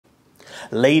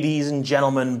Ladies and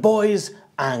gentlemen, boys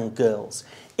and girls,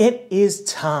 it is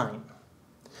time.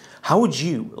 How would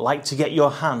you like to get your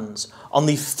hands on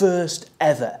the first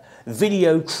ever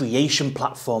video creation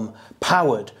platform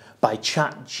powered by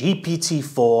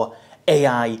ChatGPT-4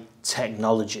 AI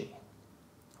technology?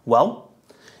 Well,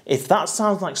 if that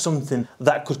sounds like something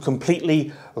that could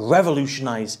completely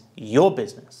revolutionize your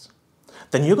business,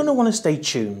 then you're going to want to stay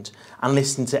tuned and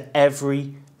listen to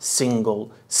every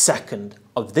single second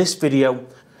of this video,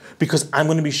 because I'm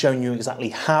going to be showing you exactly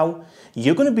how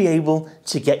you're going to be able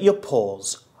to get your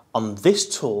paws on this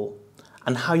tool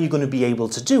and how you're going to be able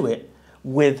to do it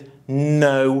with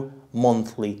no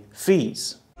monthly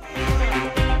fees.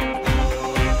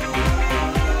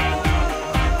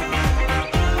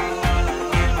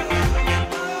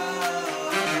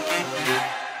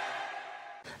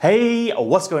 Hey,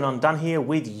 what's going on? Dan here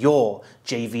with your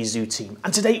JVZoo team.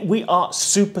 And today we are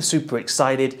super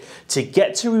excited to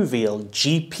get to reveal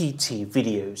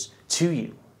GPTVideos to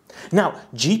you. Now,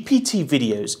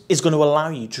 GPTVideos is going to allow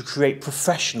you to create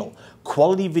professional,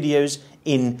 quality videos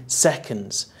in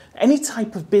seconds. Any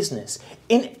type of business,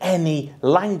 in any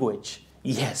language.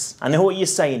 Yes, I know what you're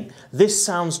saying. This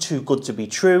sounds too good to be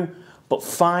true, but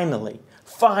finally,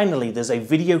 there's a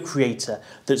video creator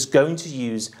that's going to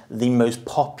use the most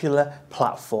popular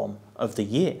platform of the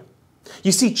year.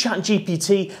 You see,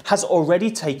 ChatGPT has already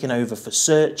taken over for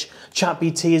search.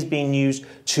 ChatGPT is being used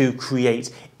to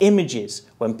create images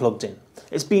when plugged in.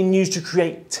 It's being used to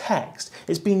create text.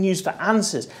 It's being used for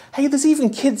answers. Hey, there's even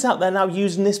kids out there now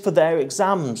using this for their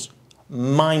exams.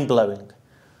 Mind-blowing.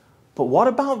 But what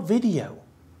about video?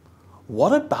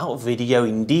 What about video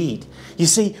indeed? You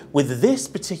see, with this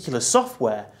particular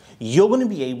software, you're going to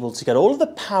be able to get all of the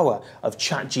power of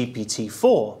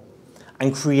ChatGPT-4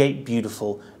 and create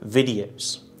beautiful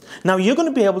videos. Now, you're going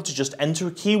to be able to just enter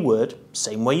a keyword,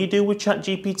 same way you do with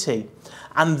ChatGPT,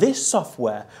 and this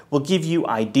software will give you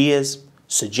ideas,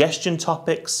 suggestion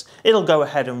topics. It'll go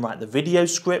ahead and write the video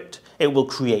script. It will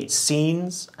create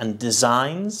scenes and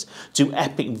designs, do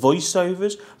epic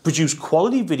voiceovers, produce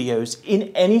quality videos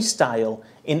in any style,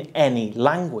 in any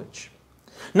language.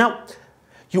 Now,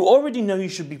 you already know you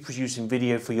should be producing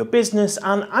video for your business,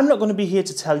 and I'm not going to be here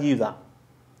to tell you that.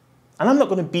 And I'm not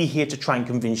going to be here to try and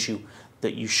convince you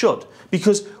that you should,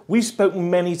 because we've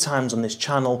spoken many times on this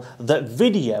channel that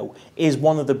video is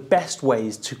one of the best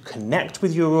ways to connect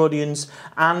with your audience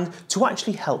and to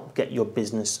actually help get your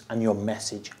business and your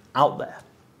message out there.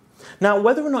 Now,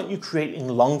 whether or not you're creating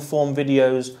long form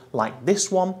videos like this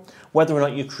one, whether or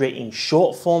not you're creating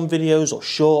short form videos or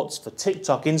shorts for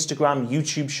TikTok, Instagram,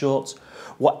 YouTube shorts,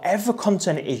 whatever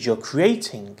content it is you're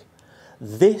creating,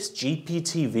 this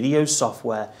GPT video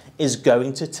software is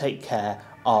going to take care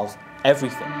of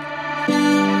everything.